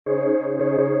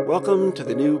Welcome to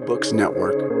the New Books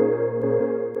Network.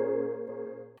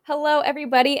 Hello,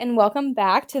 everybody, and welcome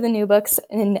back to the New Books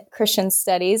in Christian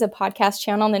Studies, a podcast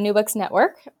channel on the New Books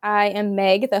Network. I am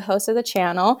Meg, the host of the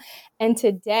channel, and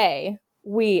today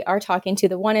we are talking to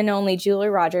the one and only Julie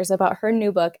Rodgers about her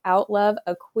new book, Outlove,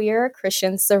 a Queer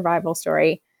Christian Survival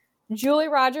Story. Julie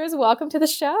Rodgers, welcome to the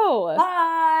show.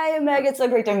 Hi, Meg. It's so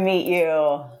great to meet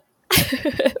you.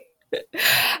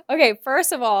 Okay,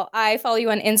 first of all, I follow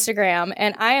you on Instagram,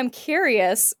 and I am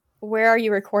curious, where are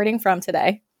you recording from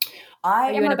today?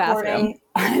 I am recording.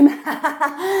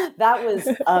 That was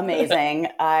amazing.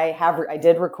 I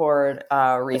did record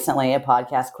recently a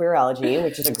podcast, Queerology,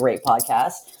 which is a great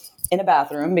podcast, in a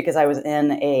bathroom because I was in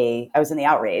the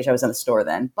Outrage. I was in a store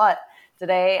then, but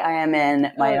today I am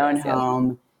in my own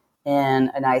home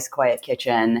in a nice, quiet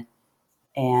kitchen,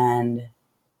 and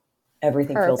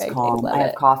everything feels calm. I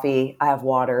have coffee. I have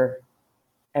water.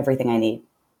 Everything I need.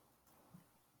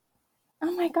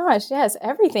 Oh my gosh, yes,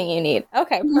 everything you need.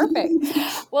 Okay,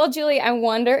 perfect. Well, Julie, I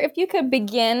wonder if you could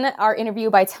begin our interview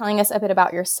by telling us a bit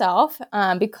about yourself.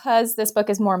 Because this book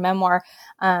is more memoir,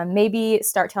 maybe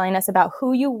start telling us about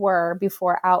who you were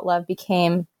before Outlove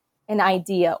became an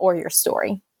idea or your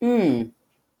story. I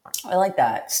like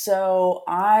that. So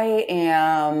I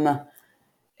am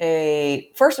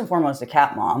first and foremost, a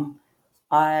cat mom.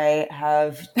 I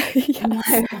have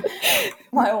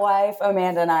my wife,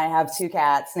 Amanda, and I have two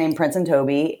cats named Prince and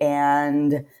Toby,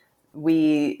 and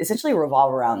we essentially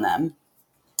revolve around them.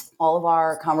 All of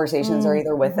our conversations are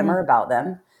either with them or about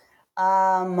them.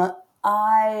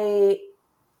 I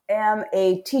am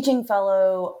a teaching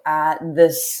fellow at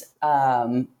this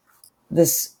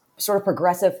sort of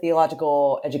progressive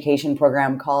theological education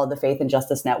program called the Faith and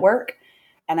Justice Network.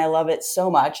 And I love it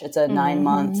so much. It's a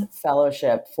 9-month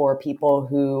fellowship for people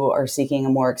who are seeking a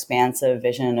more expansive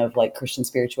vision of like Christian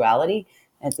spirituality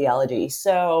and theology.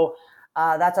 So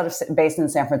that's based in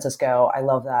San Francisco. I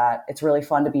love that. It's really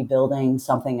fun to be building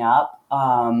something up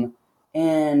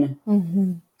in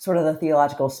sort of the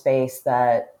theological space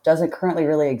that doesn't currently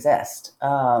really exist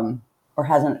or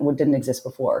didn't exist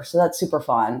before. So that's super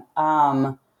fun.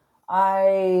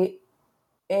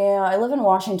 I live in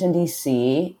Washington,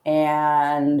 D.C.,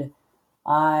 and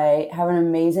I have an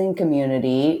amazing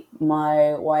community.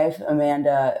 My wife,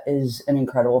 Amanda, is an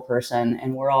incredible person,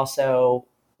 and we're also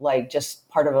like just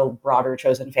part of a broader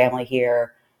chosen family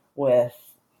here with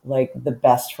like the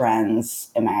best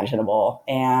friends imaginable.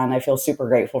 And I feel super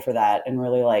grateful for that and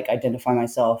really like identify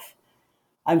myself.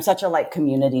 I'm such a like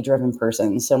community-driven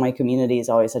person, so my community is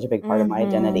always such a big part of my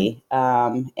identity.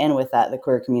 And with that, the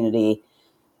queer community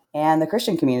and the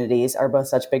Christian communities are both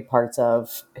such big parts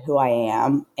of who I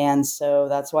am. And so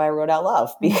that's why I wrote Outlove,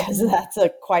 because that's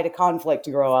quite a conflict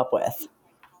to grow up with.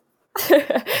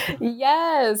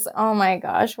 Yes. Oh my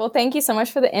gosh. Well, thank you so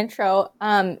much for the intro.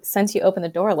 Since you opened the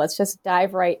door, let's just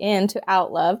dive right into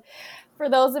Outlove. For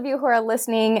those of you who are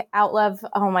listening, Outlove,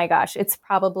 oh my gosh, it's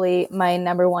probably my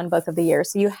number one book of the year.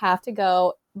 So you have to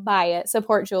go buy it,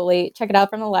 support Julie, check it out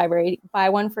from the library, buy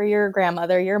one for your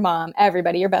grandmother, your mom,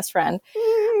 everybody, your best friend.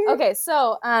 Okay,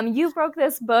 so you broke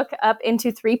this book up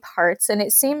into 3 parts, and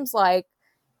it seems like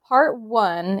part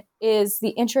 1 is the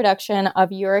introduction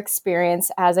of your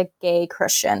experience as a gay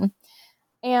Christian.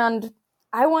 And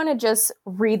I want to just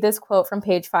read this quote from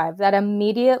page 5 that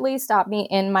immediately stopped me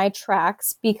in my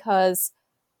tracks because,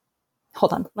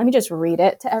 hold on, let me just read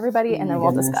it to everybody and then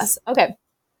we'll discuss. Okay.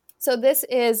 So this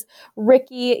is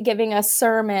Ricky giving a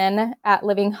sermon at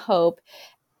Living Hope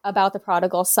about the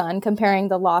prodigal son, comparing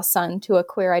the lost son to the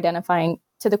queer identifying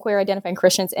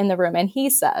Christians in the room. And he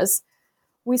says,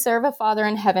 "We serve a Father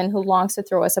in heaven who longs to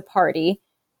throw us a party.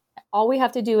 All we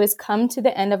have to do is come to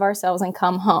the end of ourselves and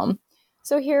come home."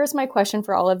 So here's my question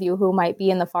for all of you who might be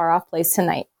in the far off place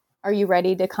tonight. Are you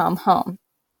ready to come home?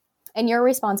 And your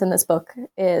response in this book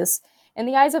is, "In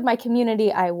the eyes of my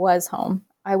community, I was home.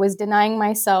 I was denying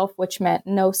myself, which meant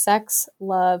no sex,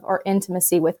 love, or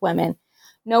intimacy with women.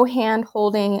 No hand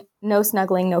holding, no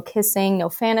snuggling, no kissing, no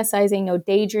fantasizing, no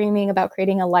daydreaming about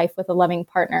creating a life with a loving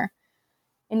partner."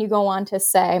 And you go on to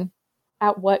say,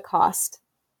 "At what cost?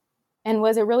 And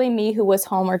was it really me who was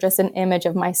home or just an image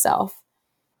of myself?"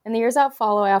 In the years that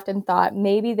follow, I often thought,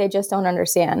 maybe they just don't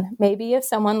understand. Maybe if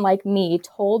someone like me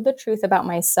told the truth about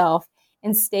myself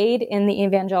and stayed in the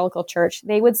evangelical church,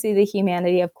 they would see the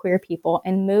humanity of queer people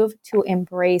and move to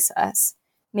embrace us.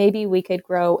 Maybe we could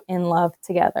grow in love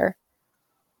together.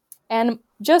 And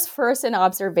just first an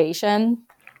observation,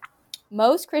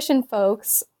 most Christian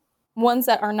folks, ones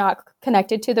that are not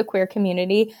connected to the queer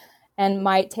community and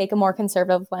might take a more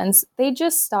conservative lens, they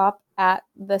just stop at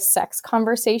the sex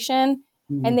conversation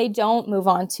and they don't move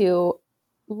on to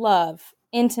love,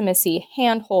 intimacy,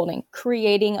 hand-holding,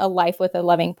 creating a life with a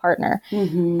loving partner.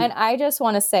 And I just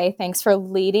want to say thanks for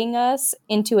leading us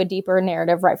into a deeper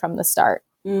narrative right from the start.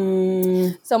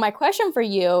 So my question for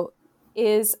you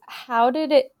is, how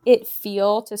did it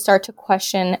feel to start to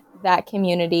question that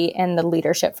community and the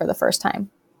leadership for the first time?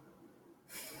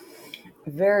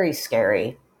 Very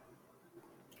scary.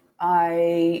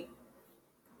 I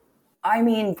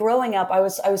mean, growing up, I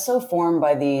was so formed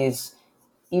by these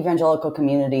evangelical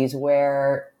communities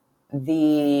where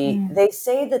they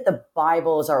say that the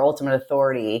Bible is our ultimate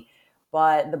authority,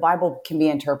 but the Bible can be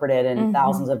interpreted in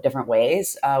thousands of different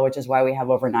ways, which is why we have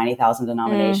over 90,000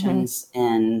 denominations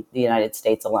in the United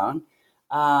States alone.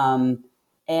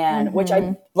 And which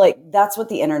I like, that's what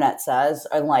the internet says.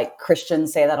 And like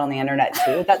Christians say that on the internet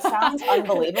too. That sounds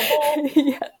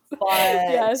unbelievable.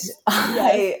 But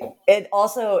it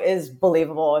also is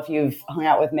believable if you've hung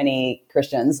out with many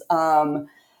Christians.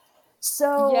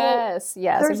 So yes,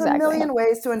 there's exactly. a million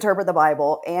ways to interpret the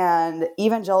Bible, and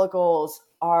evangelicals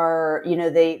are,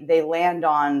 they land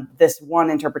on this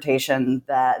one interpretation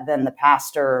that then the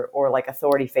pastor or like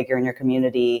authority figure in your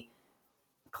community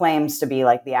claims to be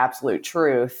like the absolute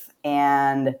truth.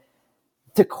 And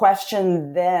to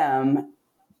question them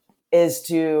is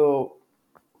to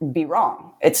be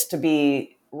wrong. It's to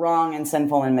be wrong and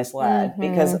sinful and misled,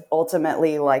 because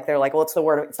ultimately, like, they're like, well,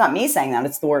 it's not me saying that,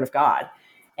 it's the word of God.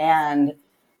 And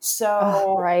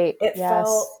so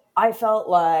I felt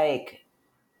like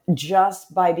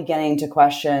just by beginning to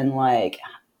question, like,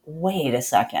 wait a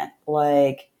second,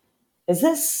 like, is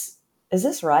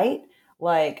this right?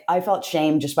 Like, I felt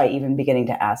shame just by even beginning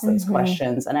to ask those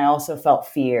questions. And I also felt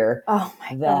fear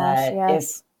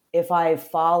if I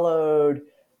followed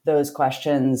those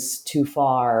questions too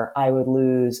far, I would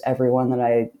lose everyone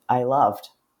that I loved.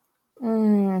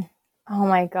 Oh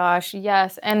my gosh,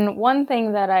 yes. And one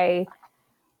thing that I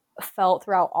felt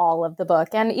throughout all of the book,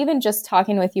 and even just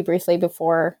talking with you briefly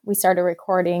before we started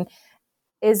recording,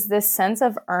 is this sense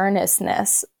of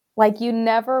earnestness. Like, you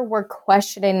never were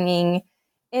questioning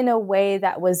in a way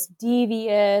that was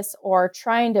devious or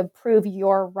trying to prove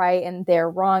you're right and they're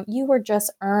wrong. You were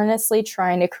just earnestly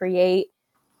trying to create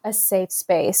a safe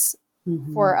space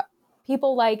for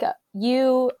people like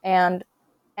you and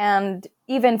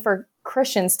even for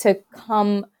Christians to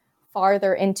come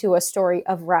farther into a story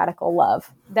of radical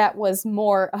love that was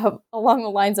more along the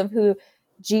lines of who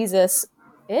Jesus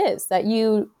is, that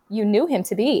you knew him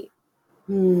to be.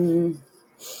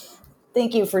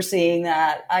 Thank you for seeing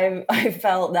that. I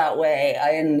felt that way.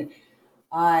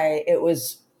 It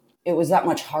was that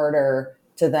much harder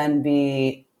to then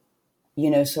be,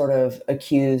 sort of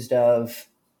accused of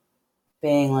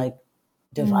being like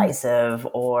divisive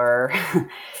or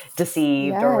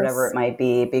deceived or whatever it might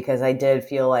be, because I did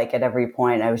feel like at every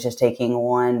point I was just taking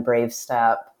one brave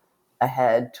step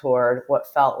ahead toward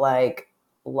what felt like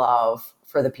love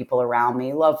for the people around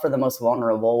me. Love for the most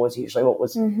vulnerable was usually what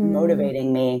was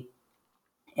motivating me.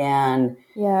 And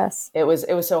it was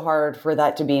so hard for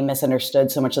that to be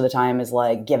misunderstood so much of the time as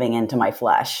like giving into my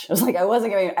flesh. It was like, I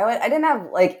wasn't giving, I didn't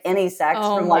have like any sex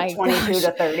from like 22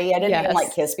 to 30. I didn't even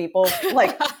like kiss people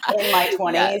like in my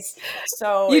 20s.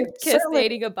 So you kissed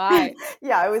Lady goodbye.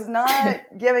 Yeah, I was not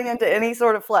giving into any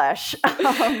sort of flesh.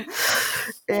 Oh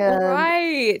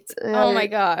my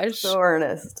gosh. So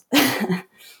earnest.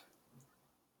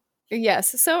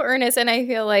 Yes, so earnest. And I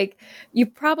feel like you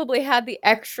probably had the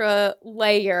extra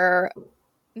layer,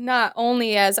 not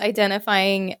only as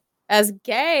identifying as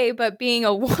gay, but being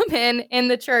a woman in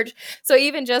the church. So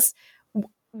even just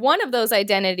one of those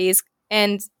identities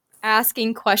and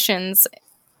asking questions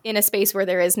in a space where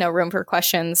there is no room for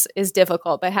questions is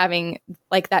difficult. But having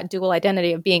like that dual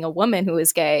identity of being a woman who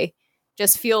is gay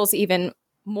just feels even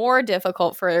more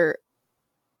difficult for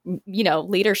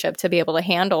leadership to be able to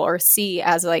handle or see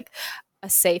as like a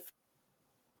safe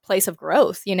place of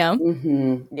growth,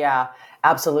 Yeah,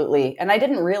 absolutely. And I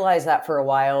didn't realize that for a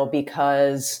while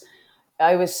because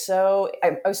I was so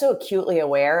acutely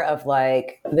aware of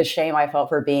like the shame I felt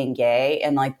for being gay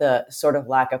and like the sort of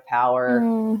lack of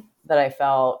power that I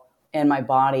felt in my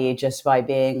body just by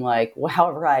being like,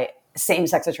 however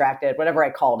same-sex attracted, whatever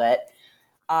I called it,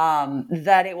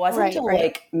 that it wasn't until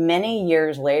like many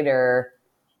years later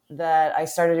that I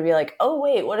started to be like, oh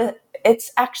wait, it's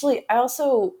actually, I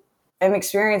also am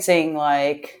experiencing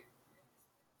like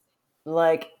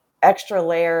extra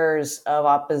layers of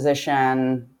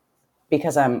opposition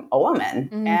because I'm a woman.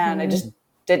 And it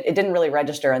didn't really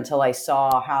register until I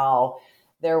saw how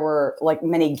there were like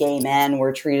many gay men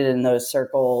were treated in those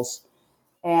circles.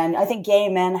 And I think gay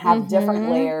men have different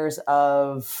layers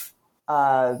of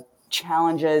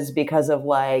challenges because of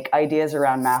like ideas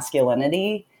around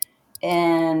masculinity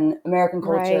in American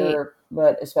culture,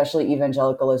 but especially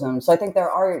evangelicalism. So I think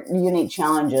there are unique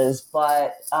challenges,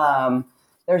 but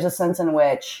there's a sense in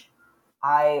which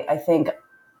I think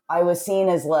I was seen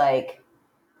as like,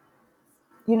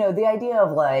 the idea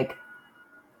of like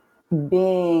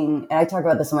being, and I talk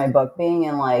about this in my book, being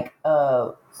in like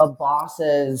a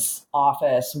boss's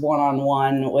office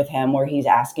one-on-one with him where he's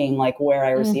asking like where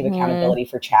I receive accountability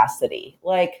for chastity.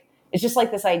 Like, it's just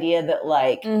like this idea that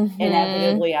like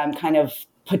inevitably I'm kind of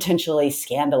potentially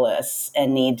scandalous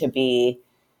and need to be.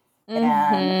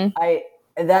 And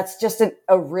that's just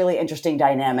a really interesting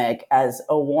dynamic as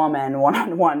a woman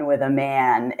one-on-one with a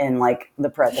man in like the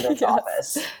president's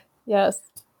office. Yes.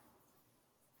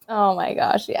 Oh my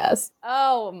gosh. Yes.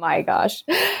 Oh my gosh.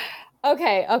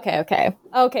 Okay.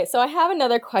 So I have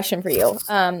another question for you.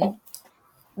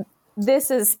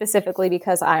 This is specifically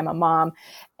because I'm a mom,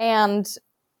 and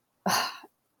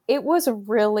it was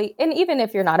really, and even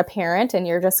if you're not a parent and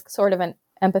you're just sort of an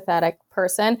empathetic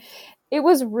person, it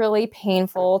was really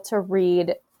painful to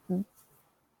read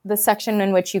the section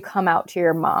in which you come out to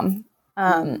your mom.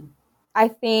 I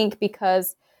think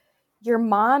because your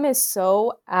mom is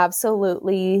so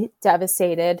absolutely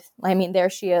devastated. I mean,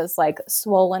 there she is, like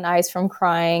swollen eyes from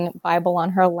crying, Bible on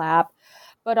her lap,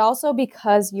 but also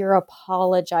because you're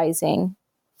apologizing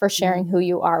for sharing who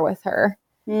you are with her.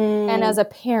 And as a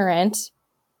parent,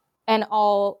 and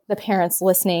all the parents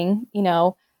listening,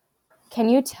 can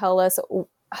you tell us,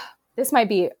 this might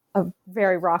be a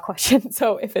very raw question,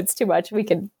 so if it's too much, we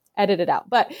can edit it out.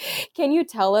 But can you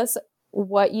tell us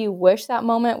what you wish that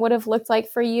moment would have looked like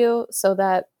for you so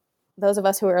that those of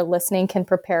us who are listening can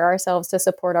prepare ourselves to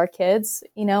support our kids,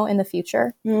 in the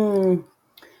future?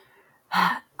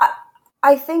 I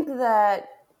think that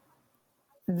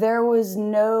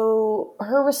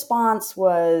her response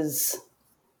was,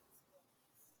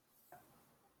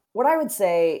 what I would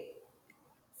say,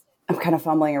 I'm kind of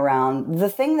fumbling around. The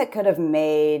thing that could have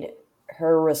made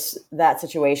that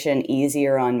situation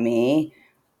easier on me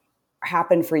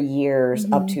happened for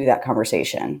years up to that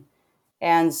conversation.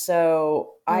 And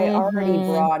so I already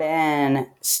brought in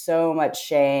so much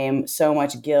shame, so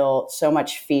much guilt, so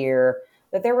much fear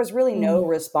that there was really no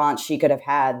response she could have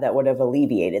had that would have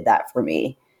alleviated that for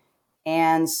me.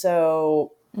 And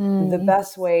so the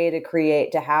best way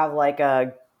to have like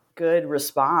a good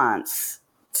response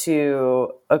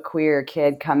to a queer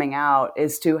kid coming out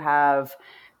is to have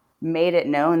made it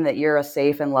known that you're a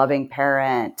safe and loving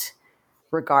parent,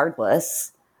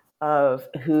 regardless of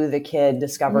who the kid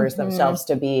discovers themselves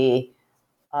to be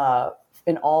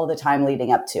in all the time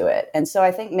leading up to it. And so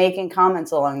I think making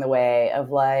comments along the way of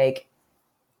like,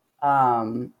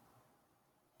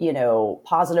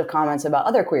 positive comments about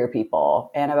other queer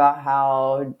people and about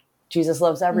how Jesus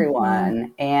loves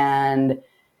everyone and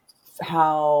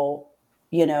how,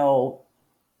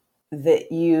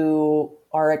 that you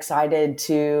are excited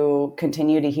to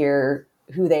continue to hear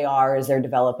who they are as they're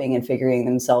developing and figuring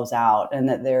themselves out, and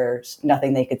that there's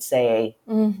nothing they could say,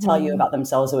 tell you about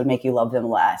themselves that would make you love them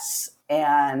less.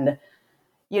 And,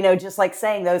 just like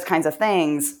saying those kinds of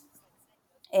things.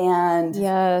 And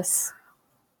yes,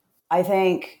 I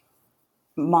think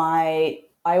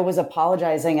I was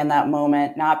apologizing in that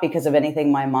moment, not because of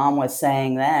anything my mom was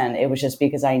saying then. It was just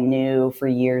because I knew for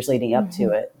years leading up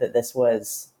to it that this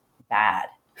was bad.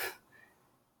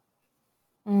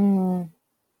 Oh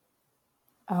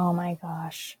my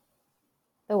gosh.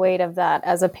 The weight of that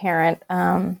as a parent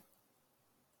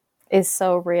is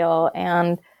so real.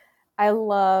 And I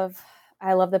love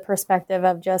the perspective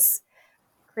of just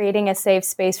creating a safe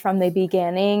space from the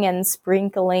beginning and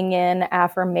sprinkling in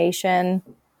affirmation,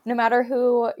 no matter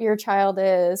who your child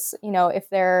is, if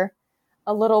they're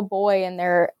a little boy and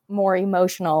they're more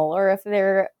emotional, or if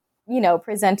they're,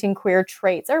 presenting queer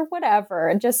traits or whatever,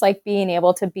 and just like being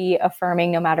able to be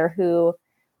affirming no matter who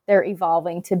they're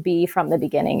evolving to be from the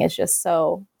beginning is just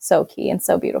so, so key and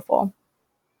so beautiful.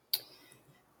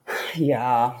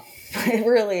 Yeah, it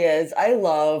really is.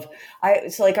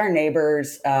 So like our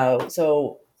neighbors,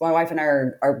 so my wife and I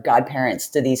are godparents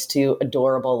to these two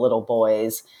adorable little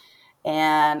boys.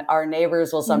 And our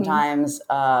neighbors will sometimes,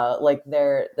 like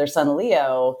their son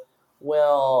Leo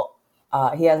will,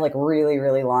 he has like really,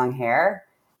 really long hair.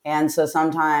 And so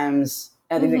sometimes,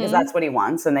 because that's what he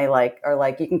wants, and they are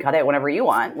like, you can cut it whenever you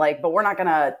want, like, but we're not going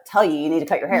to tell you need to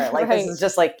cut your hair. Like, This is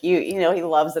just like, he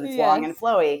loves that it's long and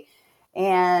flowy.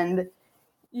 And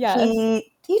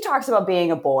he talks about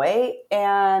being a boy.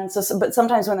 And so, but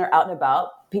sometimes when they're out and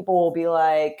about, people will be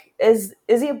like, is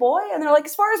he a boy? And they're like,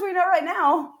 as far as we know right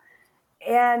now.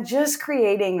 and just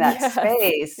creating that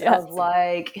space of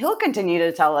like, he'll continue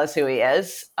to tell us who he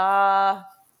is, and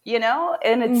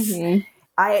it's,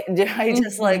 I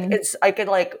just like, I could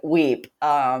like weep,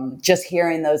 just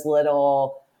hearing those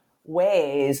little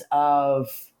ways of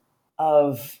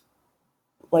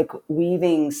like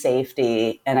weaving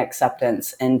safety and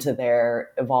acceptance into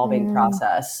their evolving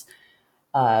process.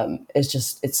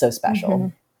 It's so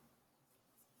special.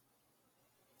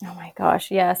 Oh my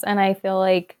gosh. Yes. And I feel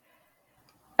like,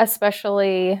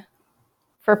 especially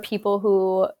for people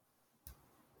who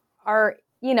are,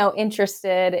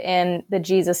 interested in the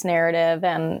Jesus narrative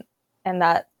and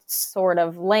that sort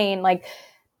of lane, like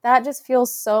that just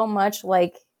feels so much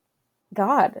like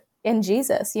God in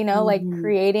Jesus, like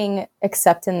creating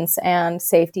acceptance and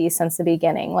safety since the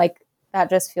beginning. Like that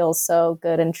just feels so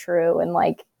good and true and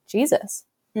like Jesus.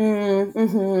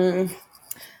 Mm-hmm.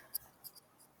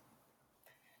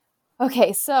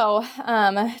 Okay, so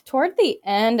toward the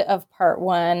end of part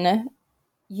 1,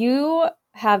 you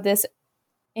have this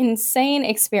insane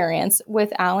experience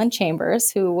with Alan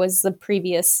Chambers, who was the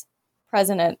previous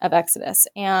president of Exodus.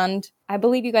 And I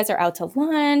believe you guys are out to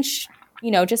lunch,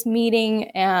 just meeting,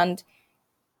 and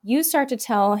you start to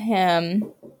tell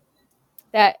him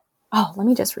that, let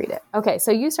me just read it. Okay,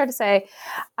 so you start to say,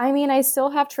 I mean, I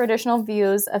still have traditional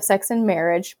views of sex and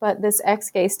marriage, but this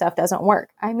ex-gay stuff doesn't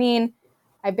work. I mean,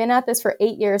 I've been at this for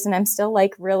 8 years and I'm still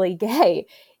like really gay.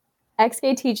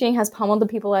 Ex-gay teaching has pummeled the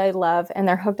people I love and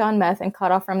they're hooked on meth and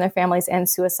cut off from their families and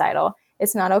suicidal.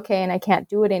 It's not okay and I can't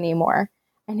do it anymore.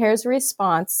 And here's a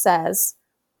response says,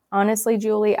 honestly,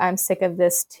 Julie, I'm sick of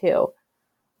this too.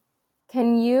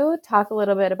 Can you talk a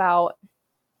little bit about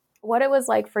what it was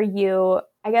like for you,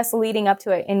 I guess, leading up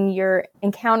to it, and you're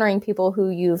encountering people who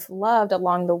you've loved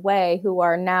along the way who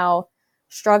are now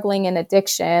struggling in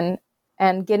addiction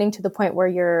and getting to the point where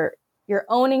you're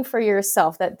owning for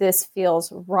yourself that this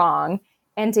feels wrong,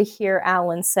 and to hear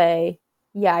Alan say,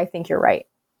 yeah, I think you're right?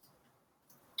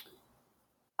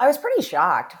 I was pretty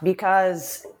shocked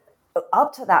because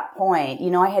up to that point,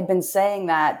 I had been saying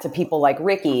that to people like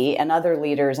Ricky and other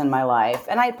leaders in my life.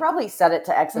 And I probably said it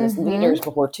to Exodus leaders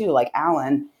before too, like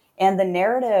Alan. And the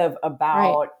narrative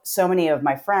about so many of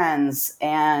my friends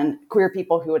and queer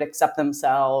people who would accept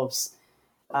themselves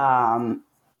and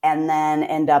then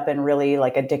end up in really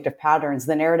like addictive patterns.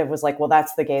 The narrative was like, well,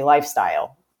 that's the gay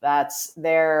lifestyle.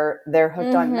 They're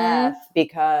hooked on meth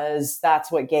because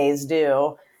that's what gays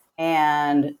do.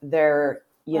 And they're,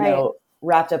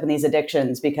 wrapped up in these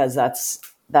addictions because that's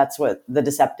what the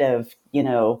deceptive,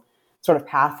 sort of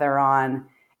path they're on.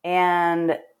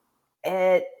 And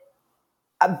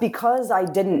because I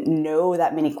didn't know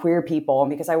that many queer people, and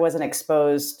because I wasn't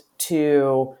exposed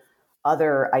to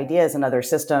other ideas and other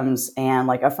systems and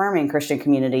like affirming Christian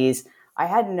communities, I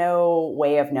had no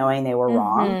way of knowing they were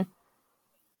wrong.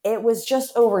 It was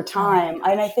just over time.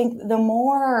 And I think the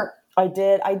more I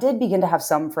did begin to have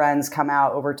some friends come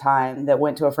out over time that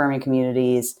went to affirming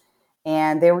communities,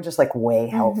 and they were just like way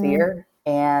healthier,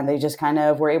 and they just kind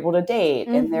of were able to date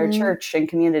in their church and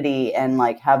community and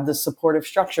like have the supportive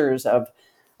structures of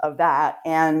that.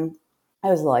 And I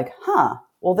was like,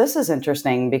 well, this is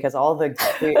interesting, because all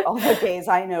the gays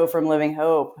I know from Living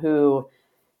Hope who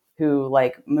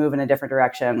like move in a different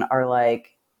direction are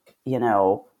like,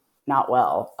 not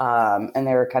well. And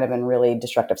they're kind of in really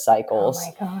destructive cycles. Oh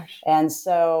my gosh. And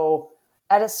so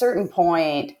at a certain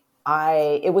point,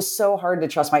 it was so hard to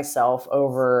trust myself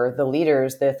over the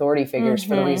leaders, the authority figures,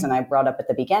 for the reason I brought up at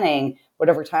the beginning. But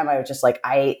over time, I was just like,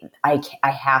 I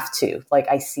have to, like,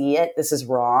 I see it, this is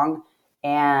wrong.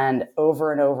 And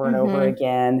over and over and over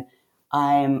again,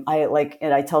 and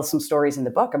I tell some stories in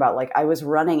the book about like, I was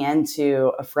running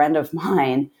into a friend of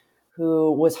mine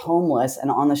who was homeless and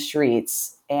on the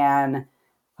streets and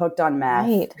hooked on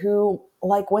meth, who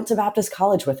like went to Baptist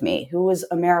college with me, who was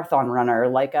a marathon runner,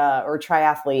 or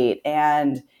triathlete.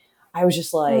 And I was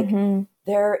just like,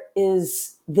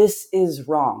 this is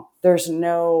wrong. This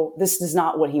is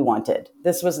not what he wanted.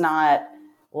 This was not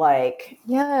like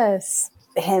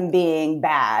him being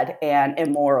bad and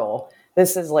immoral.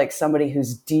 This is like somebody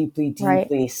who's deeply,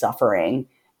 deeply suffering.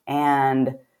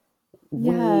 And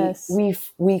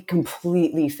we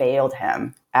completely failed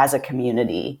him as a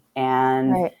community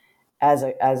and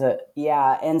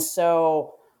and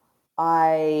so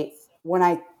when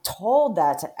I told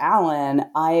that to Alan,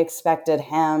 I expected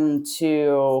him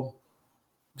to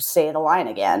say the line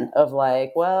again of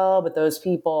like, well, but those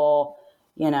people,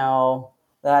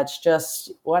 that's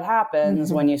just what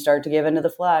happens when you start to give into the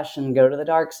flesh and go to the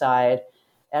dark side.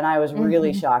 And I was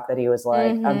really shocked that he was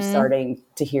like, I'm starting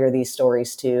to hear these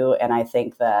stories too. And I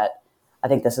think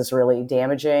this is really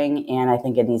damaging, and I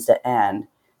think it needs to end.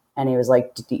 And he was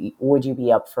like, would you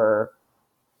be up for,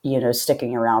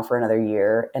 sticking around for another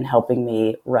year and helping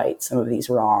me right some of these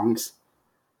wrongs?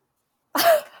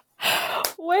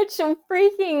 Which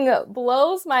freaking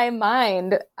blows my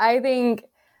mind. I think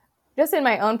just in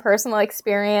my own personal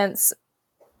experience,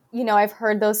 I've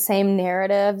heard those same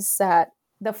narratives that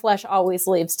the flesh always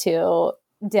leads to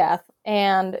death.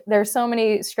 And there's so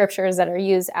many scriptures that are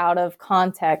used out of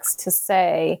context to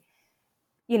say,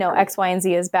 X, Y, and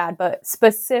Z is bad, but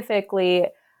specifically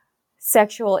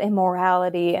sexual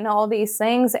immorality and all these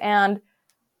things. And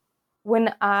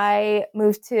when I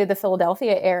moved to the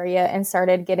Philadelphia area and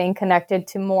started getting connected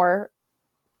to more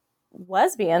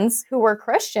lesbians who were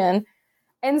Christian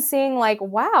and seeing like,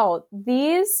 wow,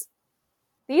 these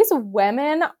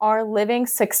women are living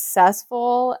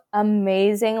successful,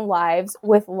 amazing lives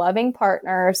with loving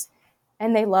partners,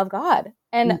 and they love God.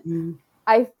 And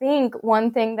I think one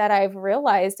thing that I've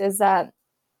realized is that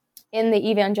in the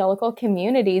evangelical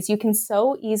communities, you can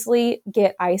so easily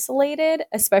get isolated,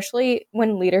 especially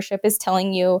when leadership is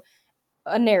telling you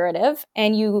a narrative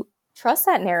and you trust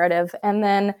that narrative. And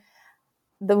then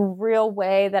the real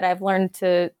way that I've learned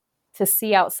to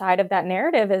see outside of that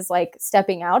narrative is like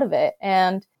stepping out of it,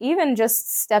 and even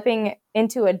just stepping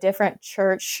into a different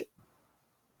church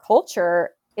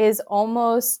culture is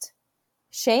almost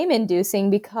shame inducing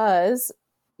because,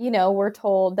 we're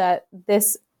told that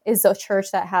this is a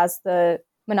church that has the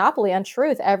monopoly on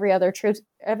truth. Every other church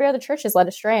is led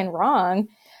astray and wrong.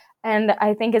 And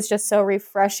I think it's just so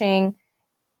refreshing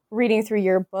reading through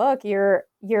your book, your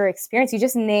experience. You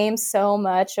just name so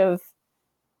much of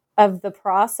the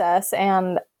process.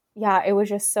 And yeah, it was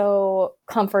just so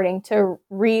comforting to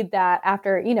read that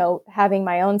after, having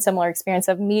my own similar experience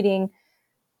of meeting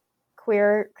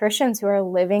queer Christians who are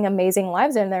living amazing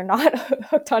lives and they're not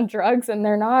hooked on drugs and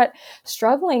they're not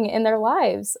struggling in their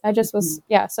lives. I just was,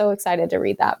 so excited to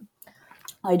read that.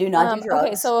 I do not do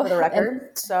drugs, for the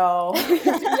record. So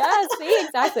yeah, see,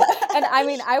 exactly. And I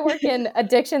mean, I work in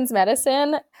addictions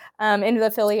medicine in the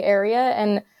Philly area.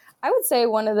 And I would say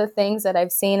one of the things that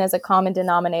I've seen as a common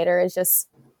denominator is just,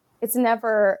 it's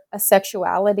never a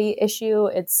sexuality issue.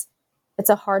 It's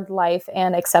a hard life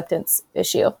and acceptance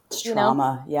issue. It's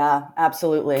trauma. Yeah,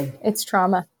 absolutely. It's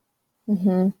trauma.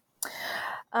 Mm-hmm.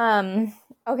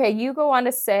 Okay, you go on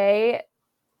to say,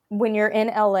 when you're in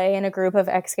LA in a group of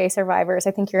ex-gay survivors,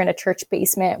 I think you're in a church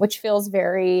basement, which feels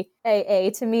very AA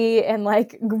to me and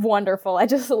like wonderful. I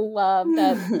just love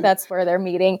that that's where they're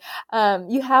meeting.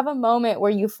 You have a moment where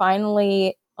you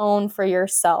finally own for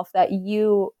yourself that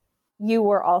you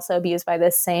were also abused by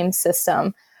this same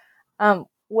system.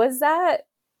 Was that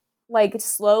like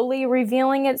slowly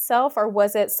revealing itself, or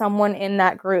was it someone in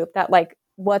that group that like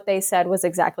what they said was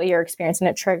exactly your experience and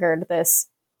it triggered this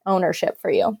ownership for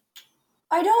you?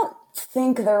 I don't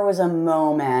think there was a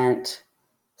moment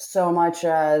so much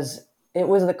as it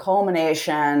was the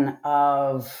culmination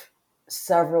of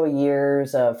several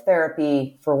years of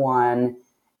therapy, for one,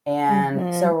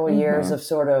 and several years of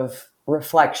sort of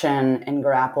reflection and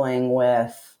grappling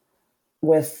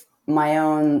with my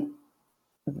own,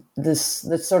 this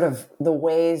sort of the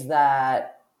ways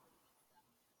that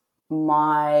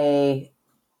my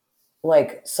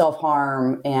like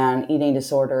self-harm and eating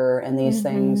disorder and these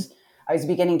things, I was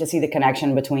beginning to see the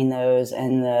connection between those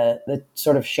and the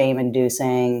sort of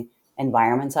shame-inducing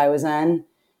environments I was in,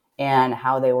 and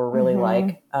how they were really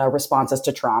like responses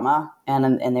to trauma,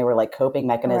 and they were like coping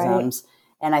mechanisms.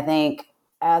 Right. And I think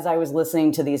as I was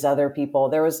listening to these other people,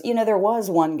 there was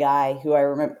one guy who I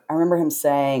remember him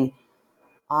saying,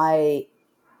 I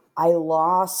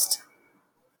lost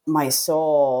my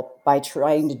soul by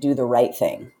trying to do the right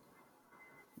thing,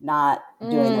 not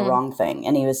doing the wrong thing.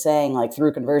 And he was saying, like,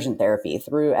 through conversion therapy,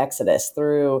 through Exodus,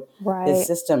 through his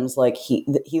systems, like he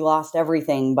lost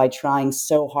everything by trying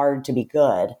so hard to be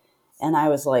good. And I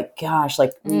was like, gosh,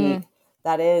 like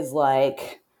that is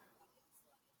like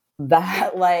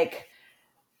that, like,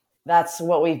 that's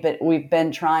what we've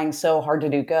been trying so hard to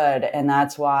do good. And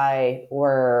that's why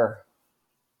we're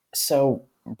so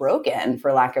broken,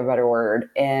 for lack of a better word.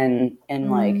 And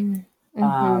like,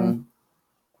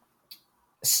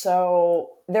 so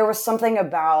there was something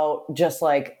about just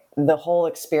like the whole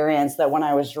experience that when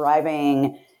I was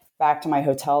driving back to my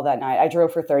hotel that night, I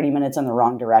drove for 30 minutes in the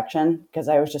wrong direction because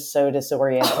I was just so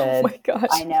disoriented. Oh my gosh.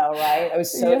 I know, right? I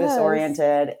was so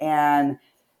disoriented. And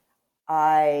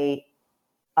I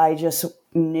just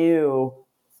knew,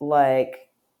 like,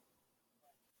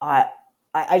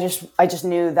 I just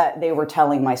knew that they were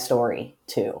telling my story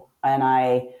too. And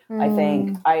I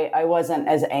think I wasn't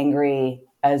as angry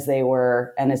as they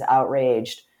were and as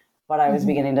outraged, but I was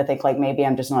beginning to think, like, maybe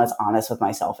I'm just not as honest with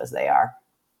myself as they are.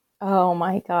 Oh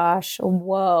my gosh.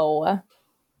 Whoa.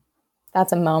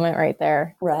 That's a moment right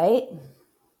there. Right?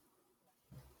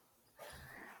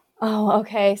 Oh,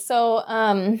 okay.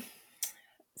 So,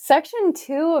 section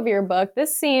 2 of your book,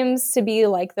 this seems to be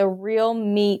like the real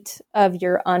meat of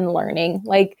your unlearning.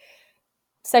 Like,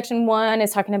 section 1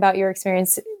 is talking about your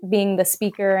experience being the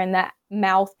speaker and that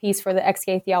mouthpiece for the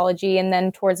XK theology. And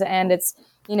then towards the end, it's,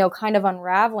 kind of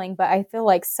unraveling. But I feel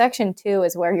like section 2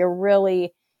 is where you're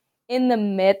really in the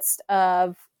midst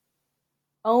of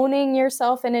owning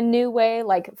yourself in a new way,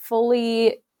 like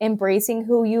fully embracing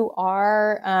who you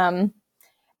are.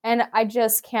 And I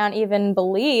just can't even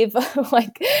believe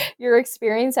like your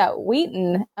experience at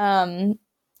Wheaton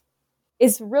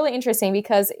is really interesting,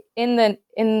 because in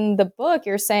the book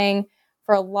you're saying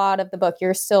for a lot of the book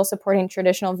you're still supporting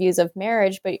traditional views of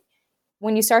marriage, but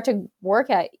when you start to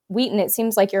work at Wheaton, it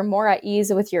seems like you're more at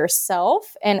ease with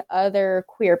yourself and other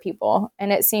queer people.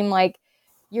 And it seemed like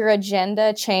your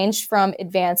agenda changed from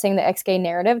advancing the ex-gay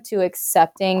narrative to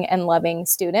accepting and loving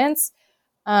students.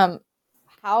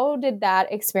 How did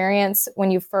that experience, when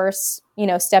you first,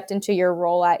 stepped into your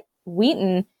role at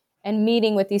Wheaton and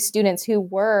meeting with these students who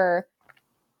were,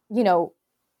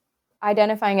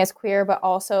 identifying as queer, but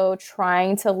also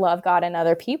trying to love God and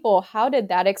other people, how did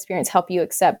that experience help you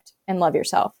accept and love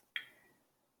yourself?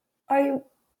 I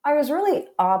was really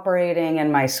operating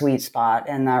in my sweet spot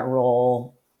in that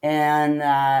role, and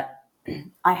that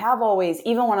I have always,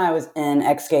 even when I was in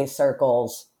ex-gay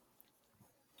circles,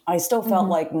 I still felt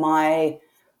like my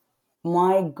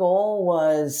goal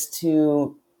was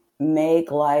to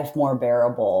make life more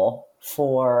bearable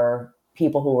for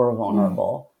people who were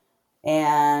vulnerable.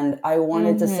 And I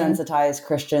wanted to sensitize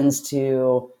Christians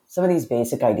to some of these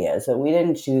basic ideas that we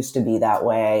didn't choose to be that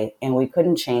way and we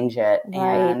couldn't change it.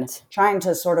 Right. And trying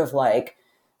to sort of like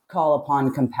call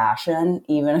upon compassion,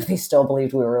 even if they still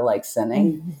believed we were like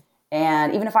sinning.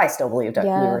 And even if I still believed that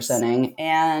we were sinning.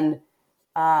 And,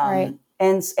 Right.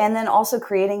 and then also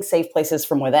creating safe places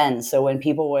from within. So when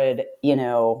people would,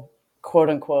 quote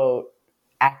unquote,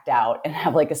 act out and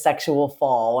have like a sexual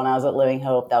fall, when I was at Living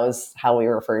Hope, that was how we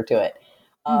referred to it.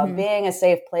 Being a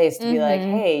safe place to be like,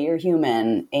 hey, you're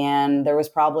human. And there was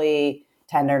probably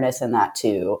tenderness in that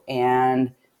too.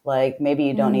 And like, maybe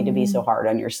you don't need to be so hard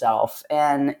on yourself.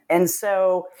 And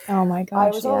so oh my gosh, I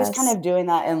was always kind of doing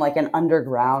that in like an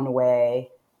underground way.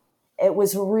 It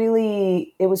was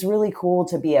really cool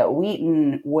to be at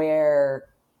Wheaton, where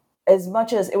as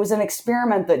much as it was an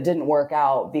experiment that didn't work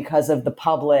out because of the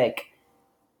public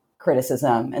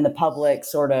criticism and the public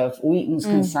sort of Wheaton's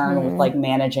concern with like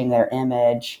managing their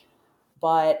image.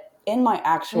 But in my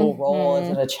actual role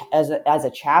as a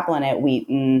chaplain at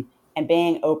Wheaton and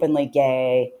being openly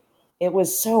gay, it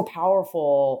was so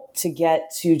powerful to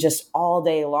get to just all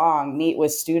day long meet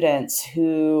with students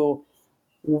who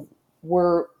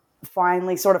were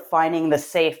finally sort of finding the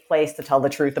safe place to tell the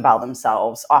truth about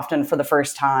themselves, often for the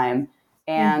first time.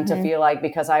 And to feel like,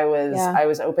 because I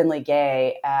was openly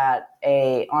gay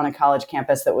on a college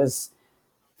campus that was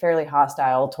fairly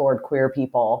hostile toward queer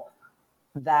people,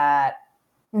 that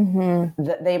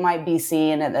they might be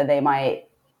seen and that they might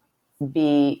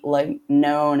be like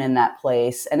known in that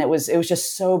place. And it was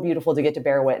just so beautiful to get to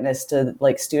bear witness to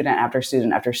like student after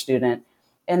student after student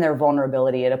in their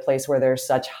vulnerability at a place where there's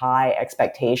such high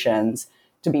expectations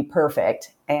to be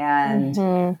perfect.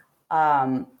 And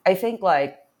I think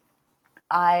like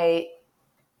I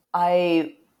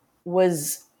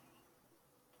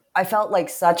felt like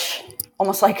such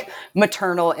almost like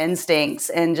maternal instincts,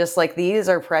 and just like, these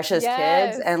are precious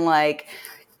kids, and like,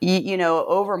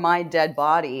 over my dead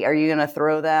body, are you going to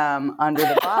throw them under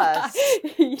the bus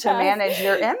to manage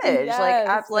your image?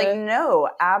 Like, no,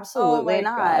 absolutely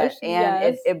not. Gosh,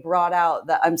 and it brought out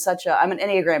that I'm an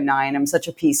Enneagram 9. I'm such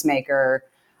a peacemaker.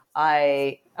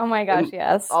 Oh my gosh,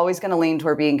 yes. Always going to lean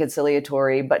toward being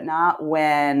conciliatory, but not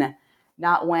when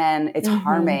it's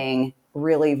harming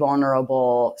really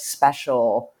vulnerable,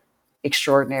 special,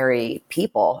 extraordinary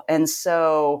people. And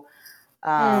so,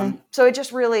 so it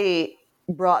just really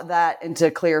brought that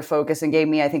into clear focus and gave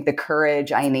me, I think, the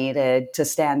courage I needed to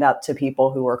stand up to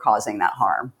people who were causing that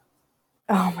harm.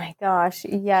 Oh my gosh,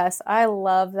 yes, I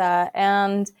love that.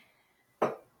 And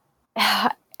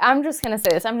I'm just going to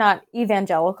say this, I'm not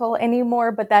evangelical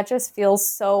anymore, but that just feels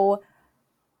so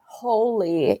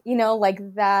holy,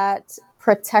 like that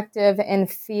protective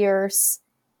and fierce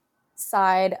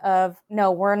side of,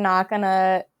 no, we're not going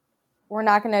to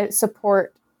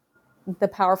support the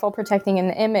powerful protecting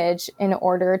an image in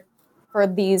order for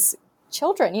these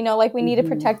children, like we need to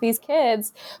protect these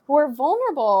kids who are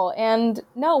vulnerable, and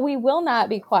no, we will not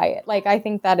be quiet. Like, I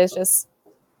think that is just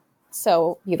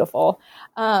so beautiful.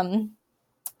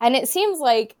 And it seems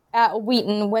like at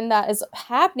Wheaton, when that is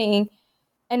happening,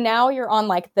 and now you're on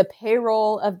like the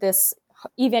payroll of this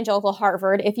evangelical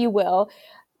Harvard, if you will,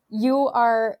 you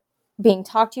are being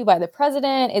talked to by the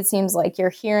president. It seems like you're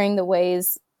hearing the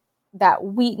ways that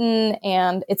Wheaton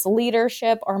and its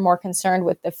leadership are more concerned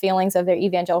with the feelings of their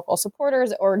evangelical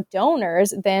supporters or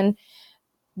donors than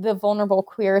the vulnerable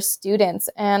queer students.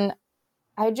 And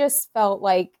I just felt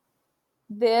like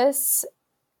this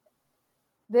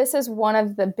is one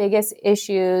of the biggest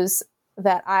issues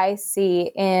that I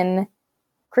see in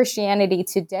Christianity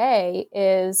today,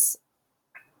 is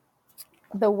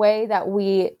the way that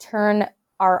we turn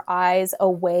our eyes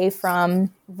away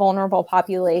from vulnerable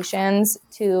populations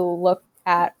to look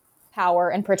at power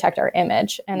and protect our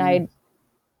image. And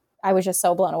I was just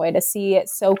so blown away to see it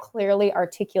so clearly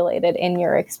articulated in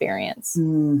your experience.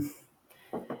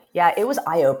 Yeah, it was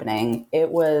eye-opening.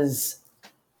 It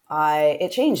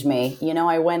changed me.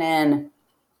 I went in,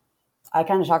 I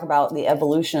kind of talk about the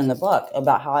evolution in the book,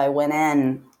 about how I went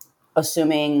in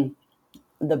assuming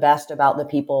the best about the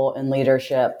people in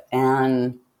leadership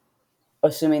and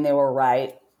assuming they were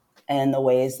right in the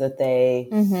ways that they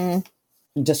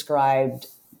described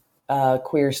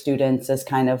queer students as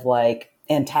kind of like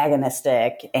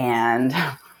antagonistic and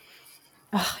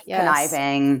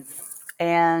conniving.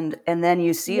 And then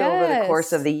you see over the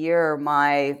course of the year,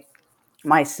 my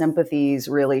sympathies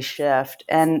really shift.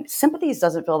 And sympathies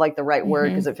doesn't feel like the right word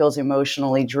because it feels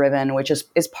emotionally driven, which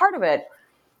is part of it.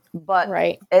 But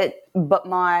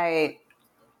my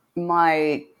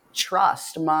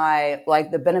trust, my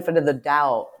like the benefit of the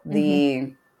doubt,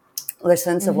 the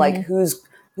sense of like who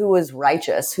was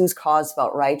righteous, whose cause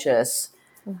felt righteous.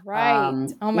 Right.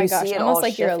 Oh my gosh. Almost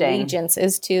like shifting. Your allegiance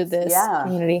is to this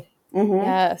community.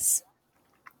 Yes.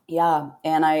 Yeah.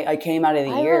 And I came out of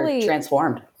the year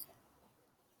transformed.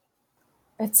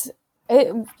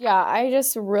 I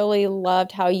just really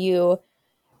loved how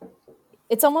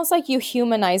it's almost like you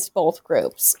humanized both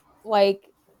groups. Like,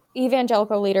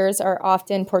 evangelical leaders are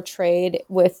often portrayed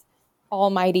with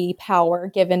almighty power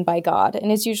given by God, and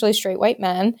it's usually straight white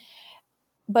men.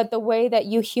 But the way that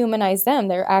you humanize them,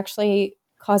 they're actually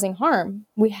causing harm.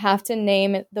 We have to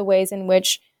name the ways in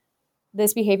which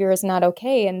this behavior is not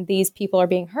okay, and these people are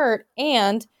being hurt.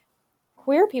 And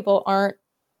queer people aren't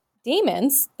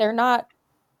demons. They're not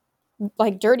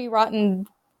like dirty, rotten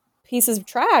pieces of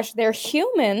trash. They're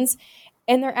humans,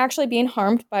 and they're actually being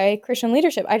harmed by Christian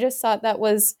leadership. I just thought that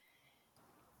was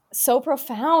so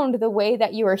profound, the way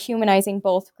that you are humanizing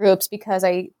both groups, because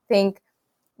I think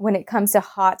when it comes to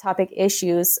hot topic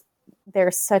issues,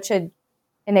 there's such an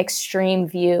extreme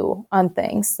view on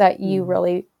things that you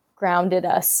really grounded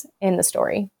us in the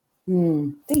story.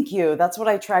 Thank you. That's what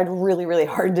I tried really, really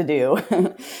hard to do.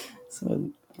 So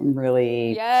I'm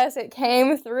really... Yes, it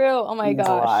came through. Oh my gosh.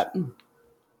 A lot.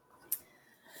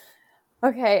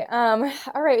 Okay.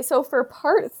 All right. So for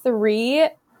part 3,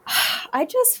 I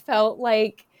just felt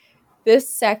like this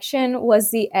section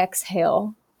was the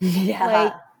exhale. Yeah.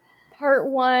 Like, part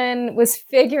 1 was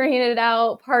figuring it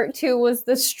out. Part 2 was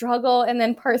the struggle. And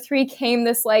then part 3 came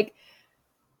this like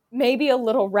maybe a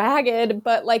little ragged,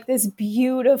 but like this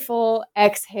beautiful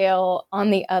exhale on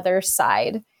the other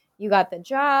side. You got the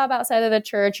job outside of the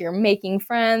church. You're making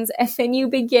friends. And then you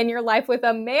begin your life with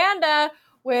Amanda,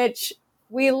 which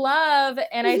we love.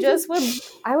 And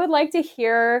I would like to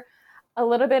hear a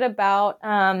little bit about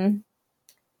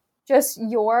just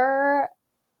your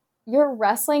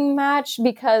wrestling match,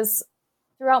 because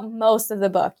throughout most of the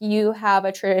book, you have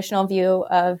a traditional view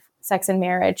of sex and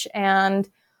marriage. And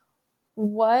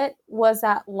what was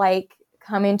that like,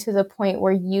 coming to the point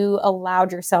where you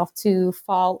allowed yourself to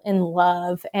fall in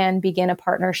love and begin a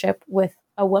partnership with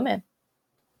a woman?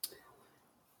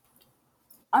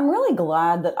 I'm really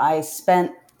glad that I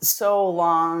spent so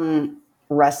long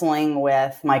wrestling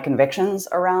with my convictions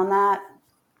around that,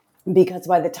 because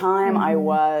by the time I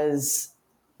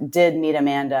did meet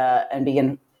Amanda and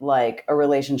begin like a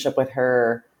relationship with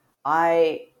her,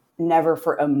 I never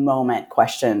for a moment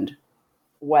questioned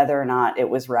whether or not it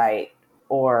was right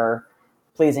or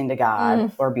pleasing to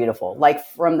God or beautiful. Like,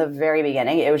 from the very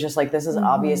beginning, it was just like, this is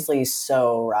obviously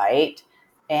so right.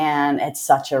 And it's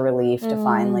such a relief to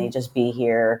finally just be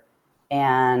here.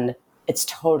 And it's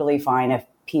totally fine if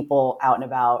people out and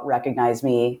about recognize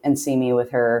me and see me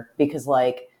with her, because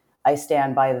like, I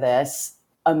stand by this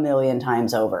 1,000,000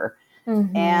 times over.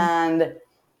 And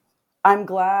I'm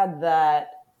glad that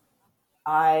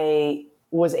I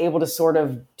was able to sort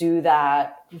of do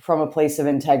that from a place of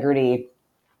integrity.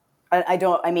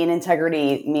 I mean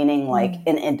integrity meaning like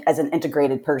as an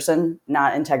integrated person,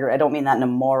 not integrity. I don't mean that in a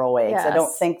moral way, because I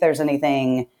don't think there's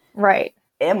anything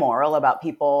immoral about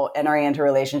people entering into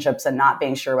relationships and not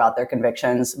being sure about their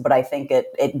convictions. But I think it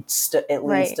leads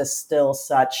Right. to still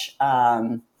such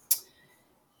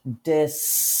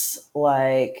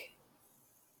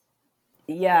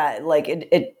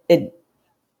it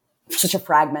such a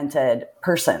fragmented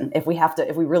person. If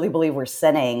we really believe we're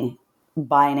sinning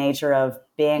by nature of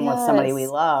being with somebody we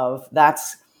Yes. love,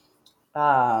 that's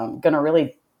going to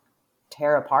really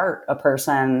tear apart a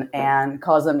person and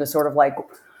cause them to sort of like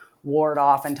ward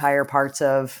off entire parts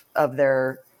of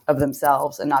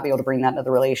themselves and not be able to bring that into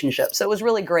the relationship. So it was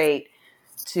really great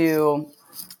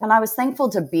and I was thankful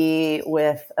to be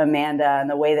with Amanda and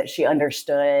the way that she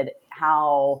understood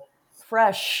how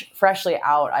freshly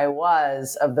out I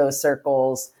was of those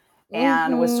circles,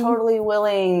 and was totally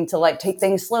willing to like take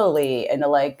things slowly and to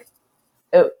like,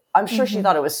 I'm sure she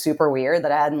thought it was super weird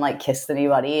that I hadn't like kissed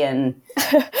anybody in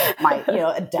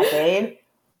a decade,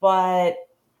 but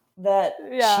that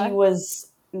she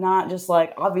was not just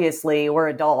like, obviously we're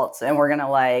adults and we're going to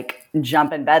like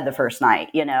jump in bed the first night,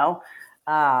 you know?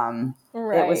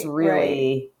 It was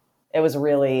really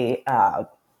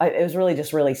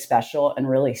just really special and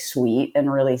really sweet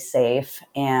and really safe.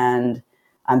 And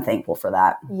I'm thankful for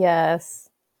that. Yes.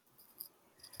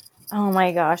 Oh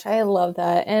my gosh. I love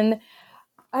that. And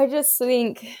I just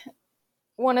think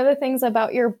one of the things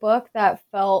about your book that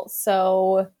felt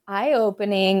so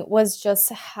eye-opening was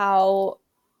just how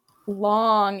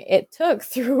long it took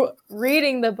through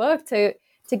reading the book to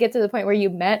get to the point where you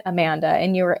met Amanda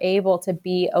and you were able to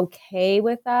be okay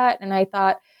with that. And I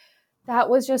thought that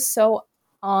was just so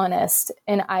honest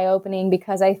and eye-opening,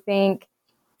 because I think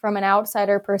from an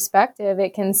outsider perspective,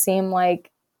 it can seem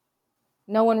like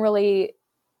no one really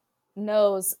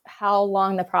knows how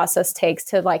long the process takes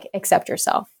to like accept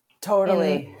yourself.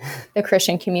 Totally. In the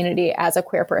Christian community as a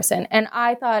queer person. And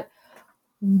I thought,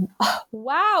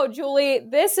 wow, Julie,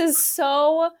 this is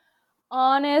so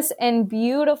honest and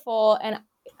beautiful. And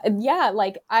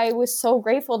like I was so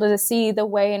grateful to see the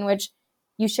way in which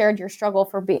you shared your struggle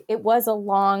it was a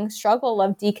long struggle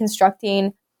of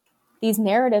deconstructing these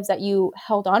narratives that you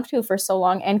held onto for so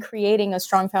long and creating a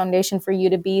strong foundation for you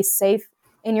to be safe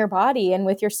in your body and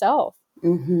with yourself.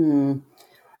 Mm-hmm.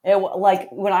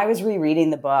 Like when I was rereading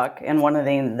the book in one of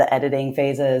the editing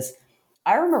phases,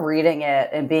 I remember reading it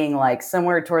and being like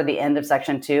somewhere toward the end of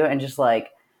section 2 and just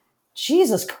like,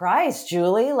 Jesus Christ,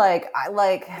 Julie, like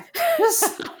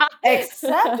just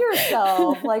accept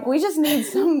yourself. Like we just need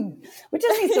some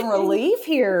relief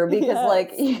here, because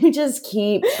like you just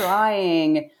keep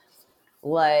trying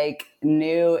like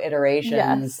new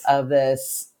iterations of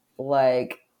this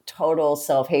like total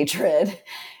self-hatred.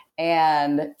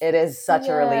 And it is such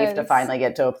a relief to finally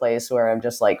get to a place where I'm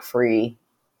just like free.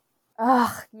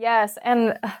 Oh, yes.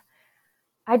 And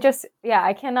I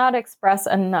cannot express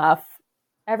enough.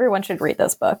 Everyone should read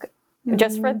this book.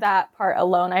 Just for that part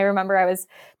alone. I remember I was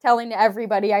telling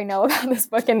everybody I know about this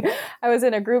book, and I was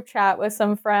in a group chat with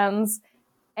some friends,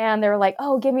 and they were like,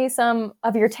 oh, give me some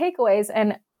of your takeaways.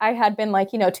 And I had been like,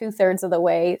 2/3 of the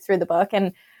way through the book,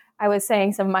 and I was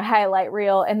saying some of my highlight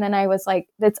reel. And then I was like,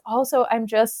 I'm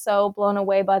just so blown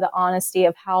away by the honesty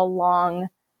of how long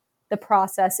the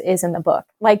process is in the book.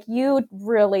 Like you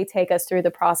really take us through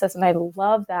the process. And I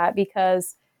love that,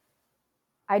 because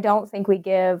I don't think we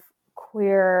give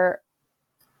queer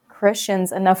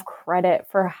Christians enough credit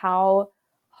for how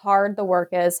hard the work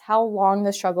is, how long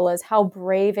the struggle is, how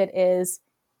brave it is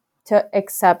to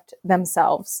accept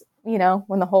themselves,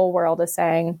 when the whole world is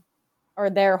saying, or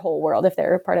their whole world, if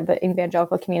they're part of the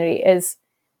evangelical community, is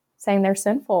saying they're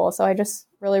sinful. So I just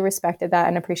really respected that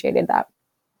and appreciated that.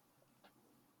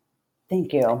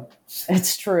 Thank you.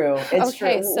 It's true. It's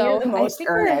true. So we're the most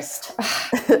earnest.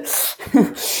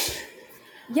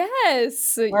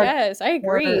 Yes, I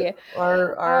agree.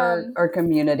 Our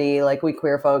community, like we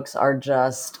queer folks, are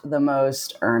just the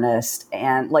most earnest,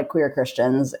 and like queer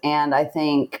Christians. And I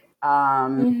think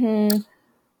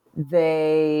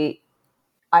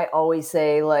I always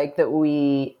say like that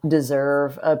we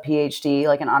deserve a PhD,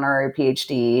 like an honorary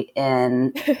PhD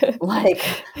in like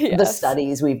the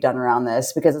studies we've done around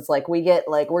this, because it's like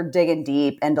we're digging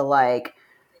deep into like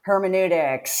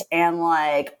hermeneutics and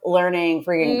like learning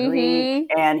freaking Greek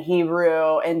and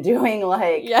Hebrew and doing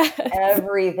like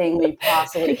everything we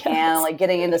possibly can, like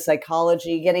getting into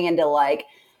psychology, getting into like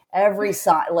every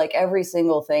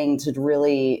single thing to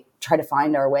really try to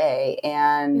find our way.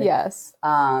 And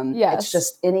it's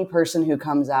just any person who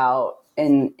comes out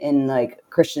in like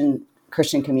Christian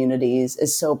communities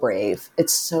is so brave.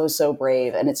 It's so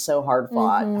brave, and it's so hard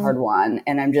fought, hard won.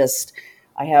 And I just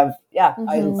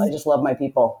love my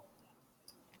people.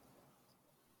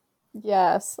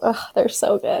 Yes. Oh, they're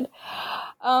so good.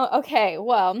 Okay,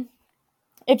 well,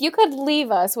 if you could leave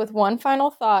us with one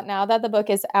final thought now that the book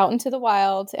is out into the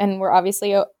wild and we're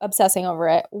obviously obsessing over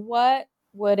it, what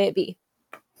would it be?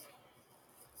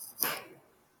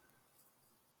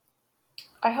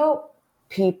 I hope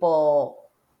people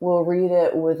will read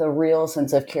it with a real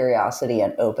sense of curiosity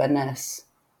and openness.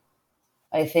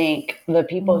 I think the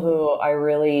people who I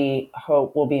really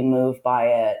hope will be moved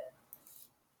by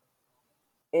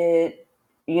it,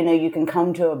 you can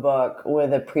come to a book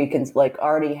with a like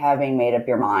already having made up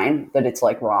your mind that it's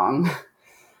like wrong.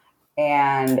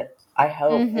 And I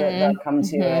hope that they'll come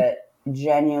to it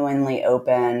genuinely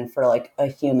open for like a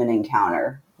human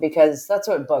encounter, because that's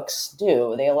what books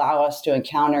do. They allow us to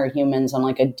encounter humans on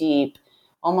like a deep,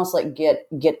 almost like get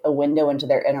a window into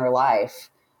their inner life,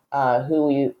 who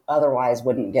we otherwise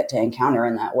wouldn't get to encounter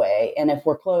in that way. And if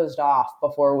we're closed off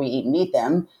before we meet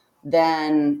them,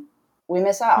 then we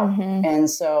miss out. And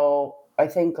so I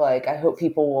think like, I hope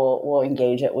people will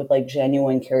engage it with like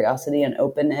genuine curiosity and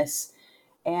openness.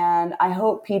 And I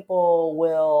hope people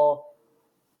will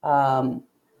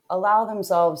allow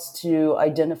themselves to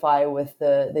identify with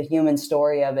the human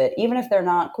story of it, even if they're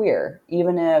not queer,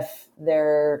 even if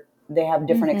they have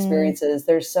different experiences.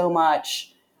 There's so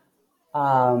much,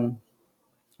 there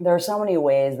are so many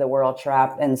ways that we're all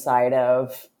trapped inside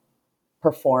of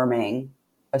performing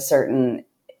a certain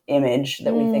image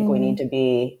that we think we need to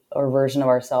be, or version of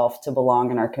ourselves to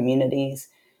belong in our communities.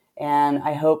 And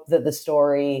I hope that the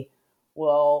story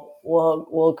will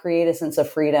create a sense of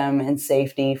freedom and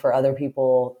safety for other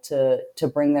people to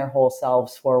bring their whole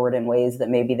selves forward in ways that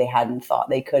maybe they hadn't thought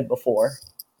they could before.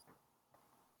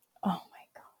 Oh my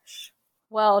gosh.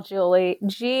 Well, Julie,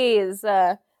 geez,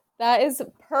 that is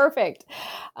perfect.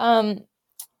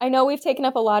 I know we've taken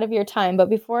up a lot of your time, but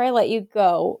before I let you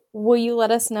go, will you let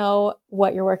us know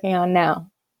what you're working on now?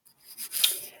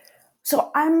 So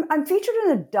I'm featured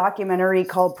in a documentary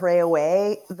called Pray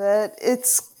Away that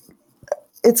it's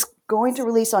going to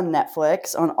release on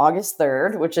Netflix on August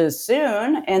 3rd, which is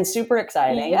soon and super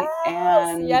exciting.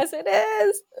 Yes, it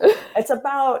is. It's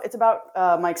about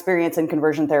my experience in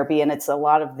conversion therapy, and it's a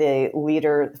lot of the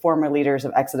former leaders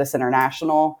of Exodus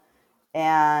International,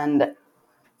 and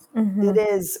it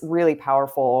is really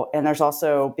powerful. And there's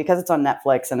also, because it's on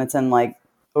Netflix and it's in like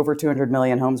over 200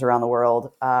 million homes around the world,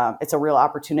 it's a real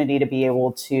opportunity to be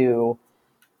able to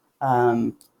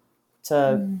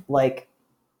like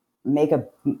make a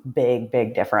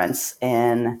big difference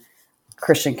in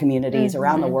Christian communities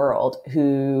around the world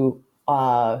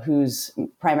whose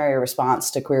primary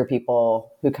response to queer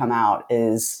people who come out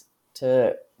is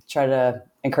to try to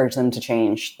encourage them to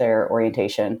change their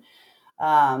orientation.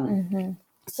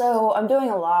 So I'm doing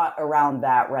a lot around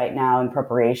that right now in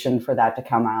preparation for that to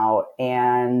come out.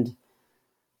 And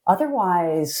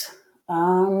otherwise,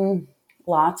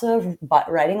 lots of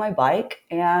riding my bike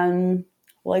and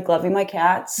like loving my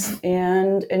cats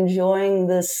and enjoying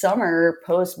the summer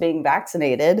post being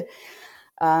vaccinated.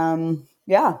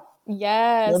 Yeah.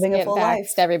 Yes. Living a full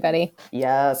life. Everybody.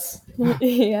 Yes.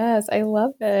 Yes. I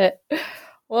love it.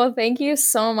 Well, thank you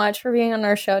so much for being on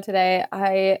our show today.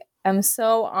 I am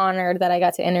so honored that I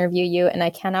got to interview you, and I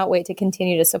cannot wait to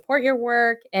continue to support your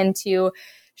work and to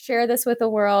share this with the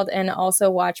world, and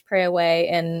also watch Pray Away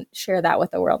and share that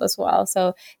with the world as well.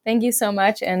 So thank you so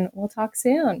much, and we'll talk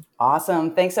soon.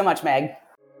 Awesome. Thanks so much, Meg.